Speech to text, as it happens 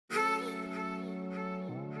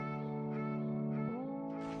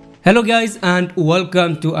Hello guys and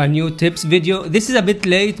welcome to a new tips video. This is a bit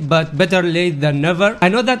late but better late than never. I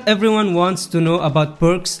know that everyone wants to know about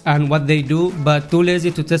perks and what they do but too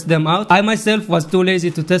lazy to test them out. I myself was too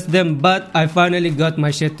lazy to test them, but I finally got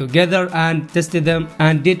my shit together and tested them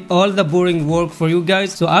and did all the boring work for you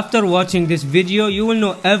guys. So after watching this video you will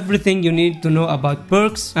know everything you need to know about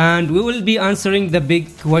perks, and we will be answering the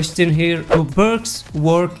big question here: do perks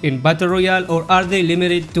work in Battle Royale or are they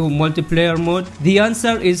limited to multiplayer mode? The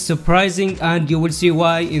answer is surprising and you will see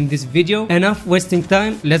why in this video. Enough wasting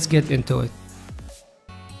time, let's get into it.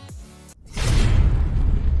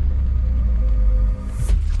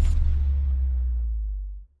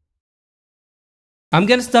 I'm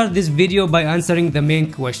gonna start this video by answering the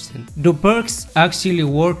main question: do perks actually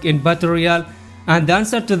work in Battle Royale? And the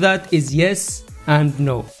answer to that is yes and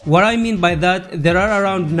no. What I mean by that, there are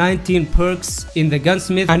around 19 perks in the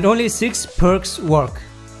gunsmith and only 6 perks work.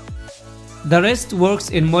 The rest works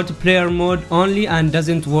in multiplayer mode only and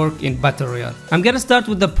doesn't work in Battle Royale. I'm gonna start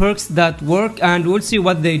with the perks that work and we'll see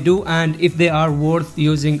what they do and if they are worth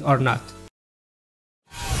using or not.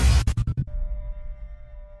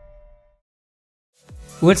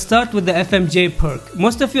 We'll start with the FMJ perk.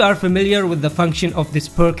 Most of you are familiar with the function of this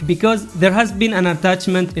perk because there has been an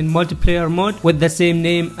attachment in multiplayer mode with the same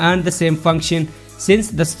name and the same function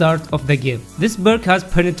since the start of the game. This perk has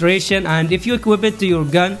penetration, and if you equip it to your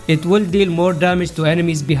gun, it will deal more damage to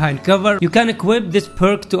enemies behind cover. You can equip this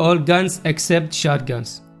perk to all guns except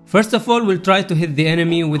shotguns. First of all, we'll try to hit the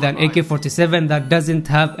enemy with an AK-47 that doesn't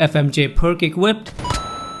have FMJ perk equipped.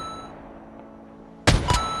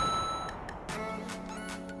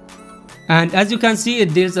 And as you can see,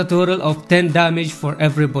 it deals a total of 10 damage for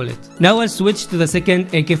every bullet. Now I'll switch to the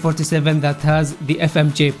second AK-47 that has the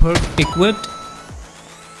FMJ perk equipped.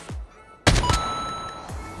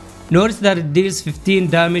 Notice that it deals 15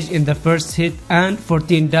 damage in the first hit and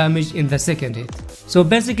 14 damage in the second hit. So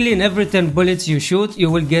basically in every 10 bullets you shoot, you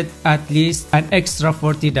will get at least an extra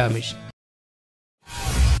 40 damage.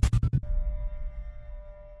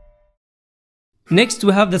 Next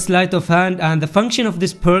we have the sleight of hand, and the function of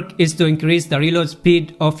this perk is to increase the reload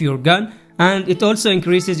speed of your gun, and it also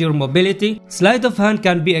increases your mobility. Sleight of hand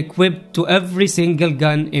can be equipped to every single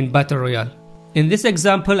gun in Battle Royale. In this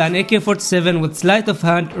example, an AK-47 with sleight of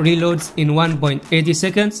hand reloads in 1.80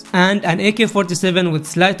 seconds and an AK-47 with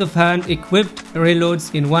sleight of hand equipped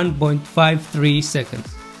reloads in 1.53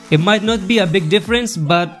 seconds. It might not be a big difference,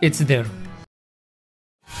 but it's there.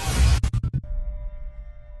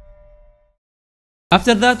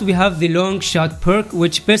 After that we have the long shot perk,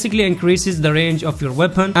 which basically increases the range of your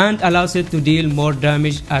weapon and allows it to deal more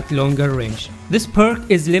damage at longer range. This perk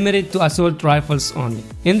is limited to assault rifles only.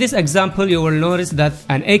 In this example you will notice that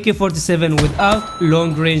an AK-47 without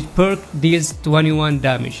long range perk deals 21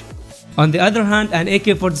 damage. On the other hand, an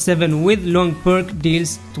AK-47 with long perk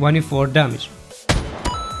deals 24 damage.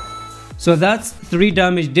 So that's 3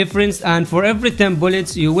 damage difference, and for every 10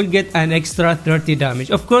 bullets you will get an extra 30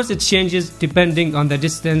 damage. Of course it changes depending on the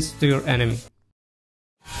distance to your enemy.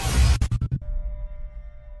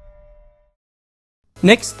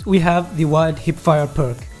 Next we have the wide hipfire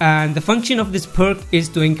perk, and the function of this perk is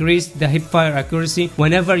to increase the hipfire accuracy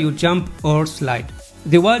whenever you jump or slide.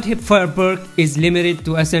 The wide hipfire perk is limited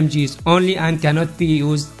to SMGs only and cannot be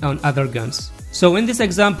used on other guns. So in this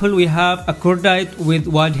example we have a cordite with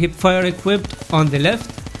wide hipfire equipped on the left,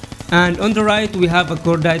 and on the right we have a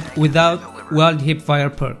cordite without wide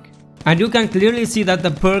hipfire perk. And you can clearly see that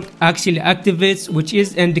the perk actually activates, which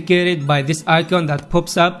is indicated by this icon that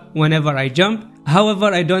pops up whenever I jump.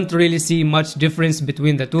 However, I don't really see much difference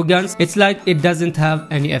between the two guns. It's like it doesn't have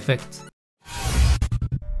any effect.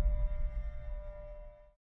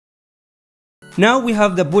 Now we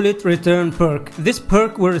have the bullet return perk. This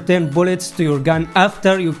perk will return bullets to your gun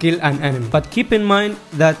after you kill an enemy, but keep in mind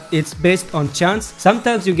that it's based on chance.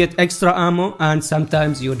 Sometimes you get extra ammo and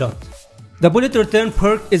sometimes you don't. The bullet return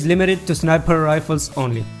perk is limited to sniper rifles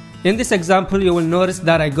only. In this example you will notice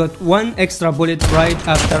that I got 1 extra bullet right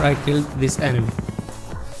after I killed this enemy.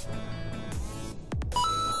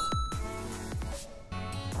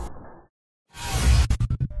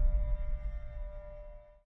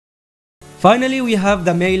 Finally we have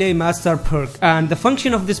the melee master perk, and the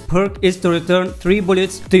function of this perk is to return 3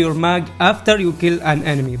 bullets to your mag after you kill an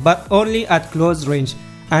enemy, but only at close range.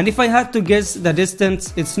 And if I had to guess the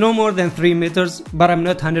distance, it's no more than 3 meters, but I'm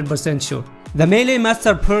not 100% sure. The melee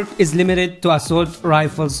master perk is limited to assault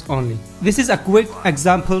rifles only. This is a quick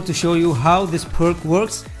example to show you how this perk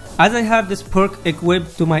works. As I have this perk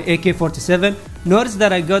equipped to my AK-47, notice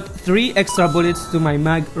that I got 3 extra bullets to my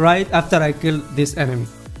mag right after I killed this enemy.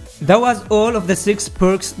 That was all of the 6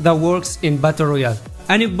 perks that works in Battle Royale.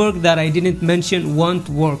 Any perk that I didn't mention won't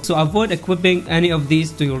work, so avoid equipping any of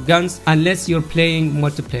these to your guns unless you're playing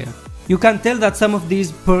multiplayer. You can tell that some of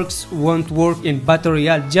these perks won't work in Battle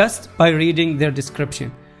Royale just by reading their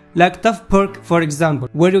description. Like Tough perk, for example,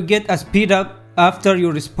 where you get a speed up after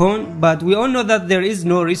you respawn, but we all know that there is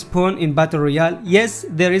no respawn in Battle Royale. Yes,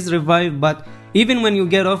 there is revive, but even when you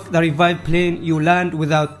get off the revive plane, you land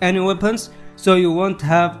without any weapons, so you won't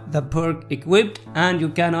have the perk equipped and you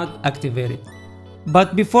cannot activate it.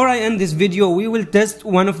 But before I end this video, we will test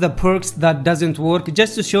one of the perks that doesn't work,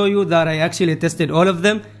 just to show you that I actually tested all of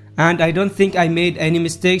them and I don't think I made any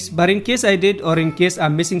mistakes, but in case I did or in case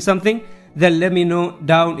I'm missing something, then let me know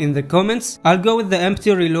down in the comments. I'll go with the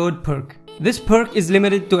empty reload perk. This perk is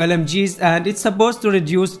limited to LMGs and it's supposed to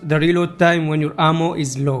reduce the reload time when your ammo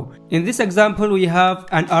is low. In this example, we have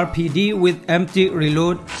an RPD with empty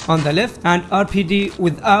reload on the left and RPD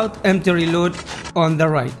without empty reload on the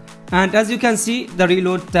right. And as you can see, the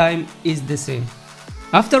reload time is the same.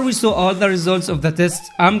 After we saw all the results of the tests,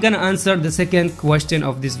 I'm gonna answer the second question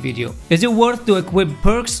of this video. Is it worth to equip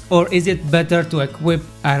perks or is it better to equip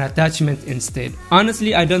an attachment instead?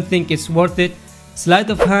 Honestly, I don't think it's worth it. Sleight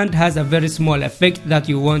of hand has a very small effect that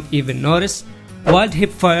you won't even notice. Wild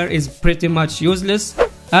hipfire is pretty much useless.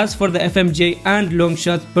 As for the FMJ and long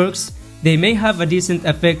shot perks, they may have a decent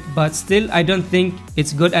effect, but still I don't think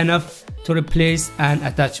it's good enough to replace an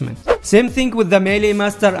attachment. Same thing with the melee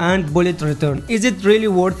master and bullet return. Is it really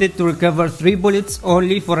worth it to recover 3 bullets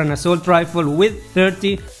only for an assault rifle with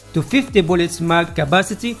 30 to 50 bullets mag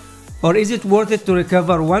capacity, or is it worth it to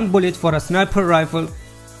recover 1 bullet for a sniper rifle?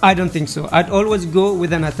 I don't think so. I'd always go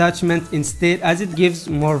with an attachment instead, as it gives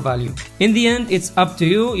more value. In the end, it's up to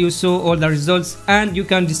you. You saw all the results and you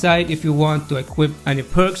can decide if you want to equip any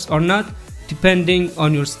perks or not, depending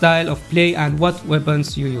on your style of play and what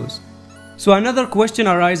weapons you use. So another question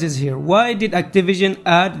arises here. Why did Activision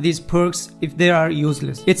add these perks if they are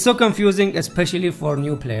useless? It's so confusing, especially for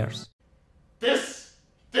new players. This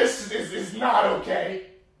is not okay.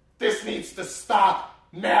 This needs to stop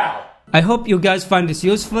now. I hope you guys find this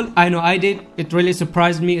useful. I know I did. It really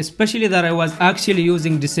surprised me, especially that I was actually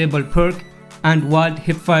using Disable perk and Wild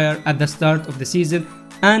Hipfire at the start of the season,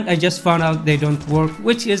 and I just found out they don't work,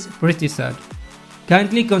 which is pretty sad.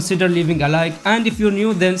 Kindly consider leaving a like, and if you're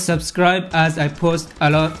new, then subscribe, as I post a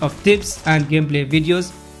lot of tips and gameplay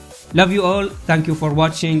videos. Love you all, thank you for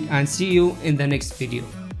watching, and see you in the next video.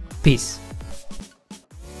 Peace.